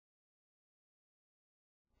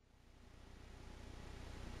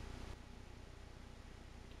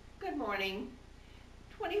Good morning.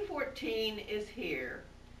 2014 is here.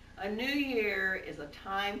 A new year is a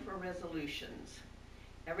time for resolutions.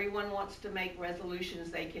 Everyone wants to make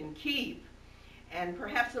resolutions they can keep, and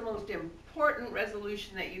perhaps the most important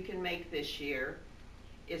resolution that you can make this year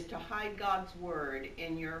is to hide God's Word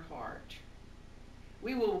in your heart.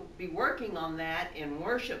 We will be working on that in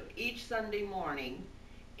worship each Sunday morning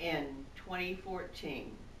in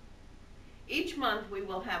 2014. Each month we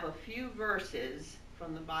will have a few verses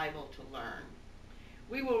from the Bible to learn.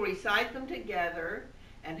 We will recite them together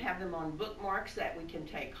and have them on bookmarks that we can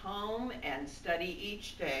take home and study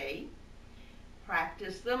each day,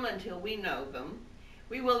 practice them until we know them.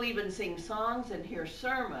 We will even sing songs and hear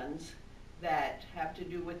sermons that have to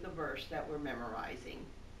do with the verse that we're memorizing.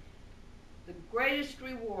 The greatest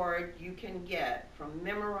reward you can get from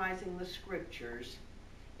memorizing the scriptures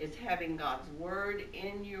is having God's Word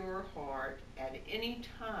in your heart at any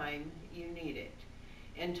time you need it.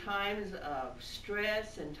 In times of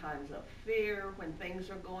stress, in times of fear, when things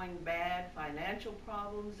are going bad, financial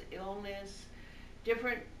problems, illness,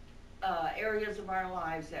 different areas of our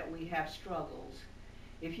lives that we have struggles.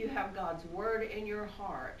 If you have God's Word in your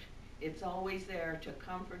heart, it's always there to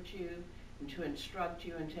comfort you and to instruct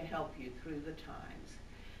you and to help you through the times.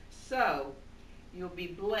 So, you'll be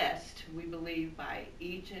blessed, we believe, by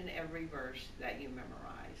each and every verse that you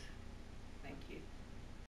memorize. Thank you.